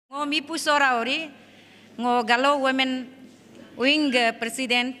Mipu Sora ori ngo Galo Women Wing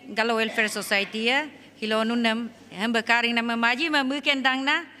President Galo Welfare Society ya hilo nunam hambakaring nama maji mamuken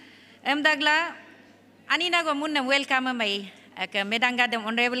dangna dagla anina go munam welcome mai ke medang gadam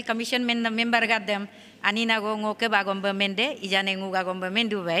honorable commission member gadam anina go ngo ke bagom bemende ijane ngu gagom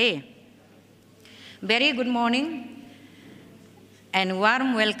bemendu bai. Very good morning and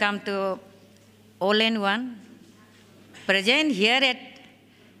warm welcome to all and one present here at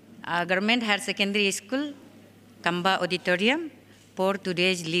Government Higher Secondary School, Kamba Auditorium for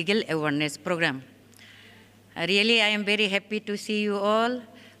today's legal awareness program. Really, I am very happy to see you all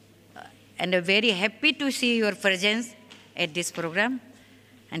and very happy to see your presence at this program.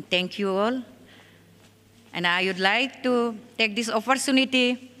 And thank you all. And I would like to take this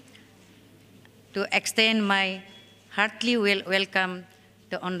opportunity to extend my heartily welcome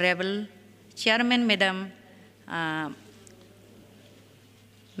to Honorable Chairman, Madam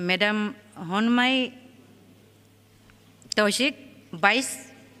Honmai Toshik,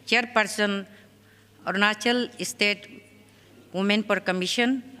 Vice Chairperson, Arunachal State Women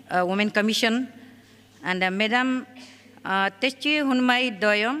Commission, and Madam Techi Honmai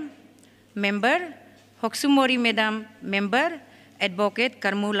Doyom, Member, Hoksumori Madam, Member, Advocate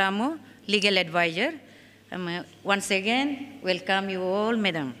Karmulamo, Legal Advisor. Once again, welcome you all,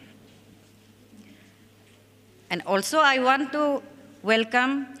 Madam. And also I want to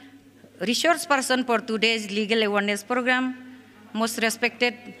welcome resource person for today's legal awareness program, most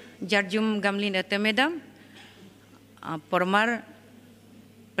respected Jarjum Gamlin Ate Madam, former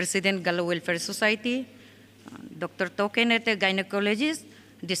President Galo Welfare Society, Dr. Token Ate gynecologist,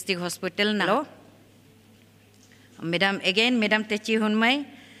 District Hospital Nalo. Madam Techi Hunmai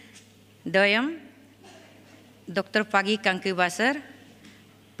Doyam, Dr. Pagi Kanki Basar,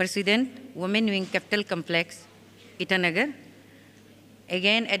 President, Women Wing Capital Complex, Itanagar.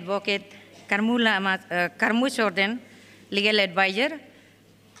 Again, Advocate Karmu Jordan, Legal Advisor.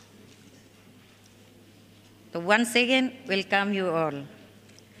 So once again, welcome you all.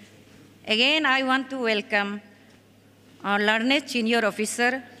 Again, I want to welcome our learned senior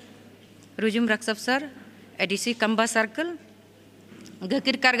officer, Rujum Raksap sir, ADC Kamba Circle,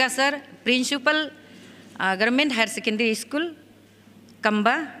 Gakir Karga sir, Principal, Government Higher Secondary School,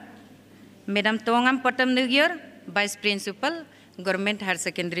 Kamba, Madam Tongam Patam Nugyer, Vice Principal, Government Higher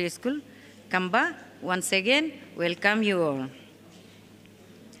Secondary School, Kamba. Once again, welcome you all.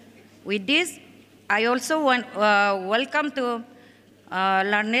 With this, I also want welcome to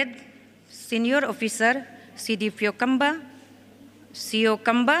learned senior officer, CDPO Kamba, CO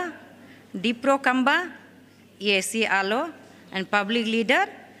Kamba, DPRO Kamba, ESC Alo, and public leader,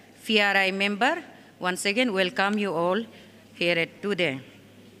 FRI member. Once again, welcome you all here at today.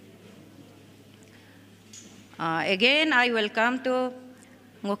 Again, I welcome to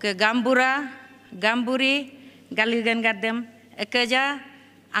Ngoke Gamburi, Galigan Gadam, Ekeja,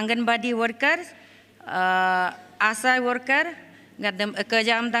 Anganbadi workers, Asa worker, Gadam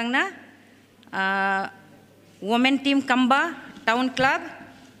Ekeja Amdangna, Women Team Kamba, Town Club,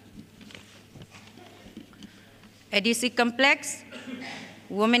 ADC Complex,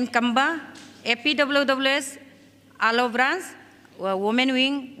 Women Kamba, APWWS, Alo Branch, Women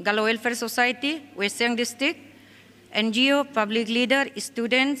Wing, Galo Welfare Society, West Siang District, NGO, public leader,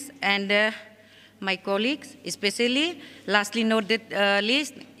 students, and my colleagues, especially, lastly noted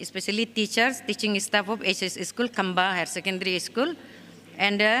list, especially teachers, teaching staff of HS School, Kamba Higher Secondary School,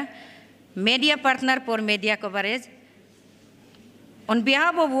 and media partner for media coverage. On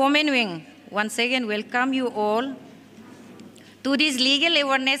behalf of Women Wing, once again, welcome you all to this legal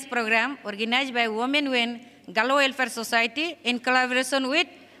awareness program organized by Women Wing Galo Welfare Society in collaboration with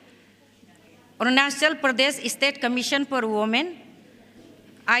Arunachal Pradesh State Commission for Women.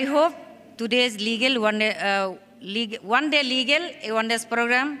 I hope today's one-day legal awareness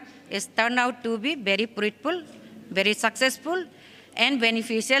program is turned out to be very fruitful, very successful, and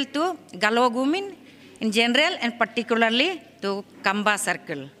beneficial to Galo women in general and particularly to Kamba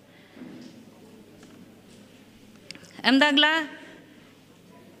Circle. Amdagla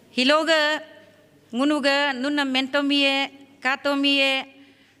hiloga ngunuga nunam mentomie katomie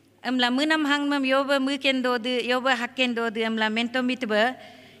amla munam hangmam yoba mukendo de yoba hakendo de amla mentomitba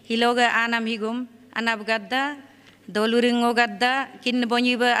hiloga anam higum anab gadda doluringo gadda kin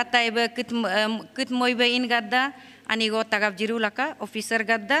bonyiba ataiba kit moiba in gadda anigo tagab jirulaka officer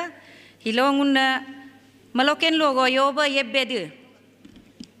gadda hilonguna maloken logo yoba yebbedu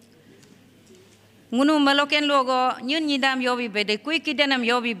ngunu maloken logo nyun nyidam yobi bede kuikidenam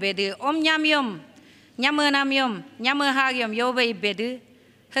yobi bede om nyamyom nyamenam yom nyamehag yom yoba ibedu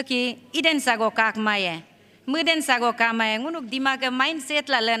haki iden sago kak maye muden sago kamai ngunuk dimag mindset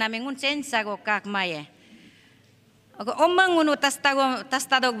la lena mengun change sago kak mai omang unu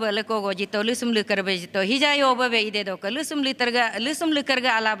tastadog ba leko go jito lusum lukar be jito hijayo ba be ide do lusum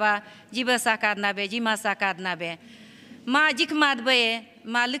lukarga alaba jiba sakat na be jima sakat na be ma jikmat be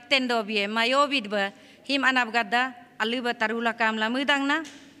ma luktendo be ma yobid ba him anab gadda aluba tarula kamla mudang na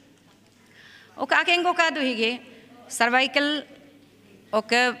oka akengo kadu hige cervical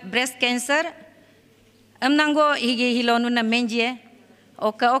oka breast cancer amnango hige hilonu na menje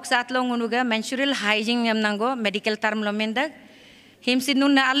oka ok satlong unuga menstrual hygiene amnango medical term lo mendak himsi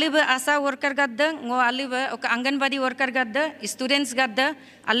nunna aliba asa worker gadda ngo aliba oka anganwadi worker gadda students gadda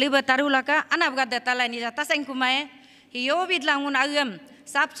aliba tarulaka anab gadda talani jata sengkumae hiyo bidlangun agam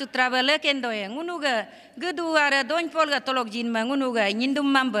sap sutra bala kendoye ngunuga geduara don polga tolok jinma ngunuga nyindum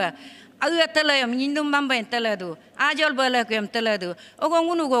mamba aga talayam nyindum mamba entaladu ajol bala kem taladu ogo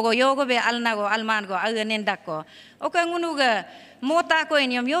ngunugo go yogo be alnago almango aga nendako oka ngunuga mota ko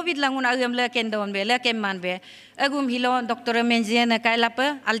enyam yobid langun agam la kendon be la kemman be agum hilo doktor menjena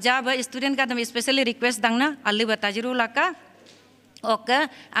kailapa aljaba student kadam especially request dangna aliba tajru laka oka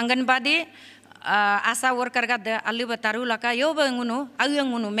anganbadi asa worker gadda aliba taru laka yoba ngunu agam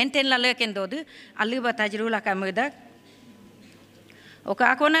ngunu maintain la la kendodu aliba tajru laka mudak oka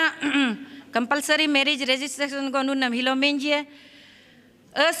akona compulsory marriage registration go nunam hilo menje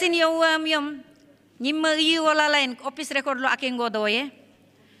asin yowam yom nyimma yu wala lain office record lo akengo doye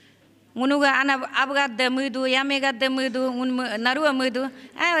ngunuga ana abgad de mudu yamegad de mudu naru mudu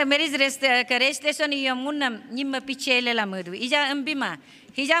marriage registration yom munam nyimma pichele la mudu ija ambima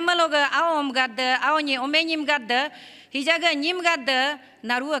hija maloga awom gadda awonye omenyim gadda hijaga nyim gadda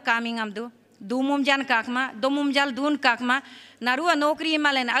naru coming amdu dumum jan kakma domum jal dun kakma naru nokri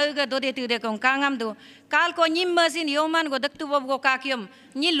malen aga dode tude kon kangam du kal ko nyim masin yoman go daktu bob go kakyum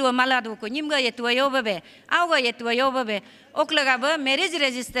nyilu maladu ko nyim ga yetu yobabe aw ga yetu yobabe ok laga ba marriage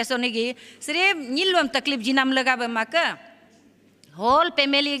registration gi sire nyilwam taklif jinam laga ba maka whole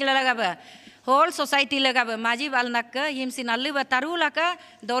family laga ba whole society laga ba maji bal nakka himsin alli ba tarulaka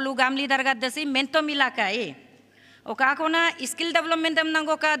dolu gamli darga dasi mento milaka oka kona skill development am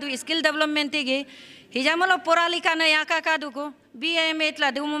nango ka du skill development ge hijamalo poralika na yaka ka du ko bm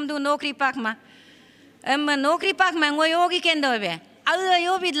etla dumum du nokri pakma nokri pakma ngoyogi kendo be aga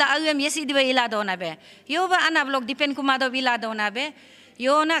yobidla agam yesi dibe ila dona be yoba ana blog dipen kumado bila dona be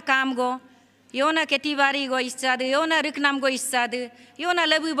yona kam go yona ketibari go isad yona riknam go isad yona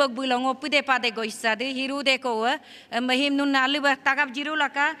labu bog bulongo pude pade go isad hiru de ko mahim nun aluba takap jiru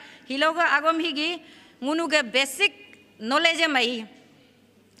laka hiloga agom higi ngunuga basic knowledge mai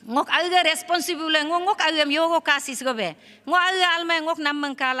ngok aga responsible ngok aga yogo kasis go be ngo aga alma ngok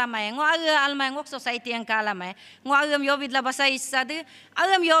namang kala mai ngo aga alma ngok society ang kala mai ngo aga yobidla basa isad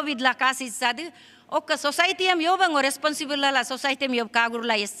aga yobidla kasis sad ok society am yoba ngo responsible la society am yob kagur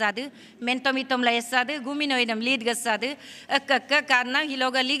la isad mentomitom la isad gumino idam lead gasad akka karna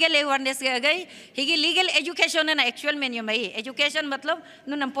hiloga legal awareness gai higi legal education na actual menu mai education matlab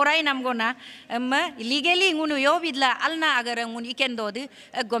nunam porai nam gona amma legally ngunu yobidla alna agar ngun ikendo de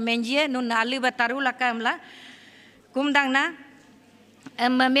go menjie nun aliba tarula kamla kumdang na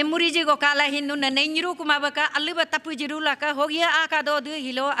memory ji go kala hinnu na neiru kumabaka aliba tapu jirula ka hogia aka do du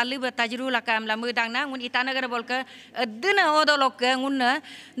hilo aliba tajrula ka amla mudang na ngun itanagar bolka dina odolok ngunna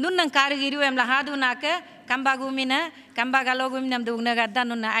nunnan kargiru emla hadu naka kamba gumina kamba galo guminam dugna gadda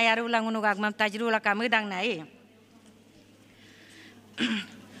nunna ayarula ngunu gagmam tajrula ka mudang na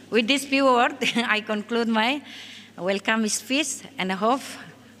with this few words I conclude my welcome speech and I hope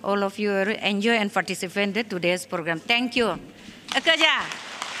all of you enjoy and participate in today's program. Thank you. Akaja.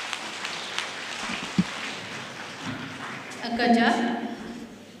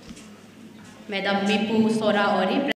 Madam Mipu, Sora, Ori.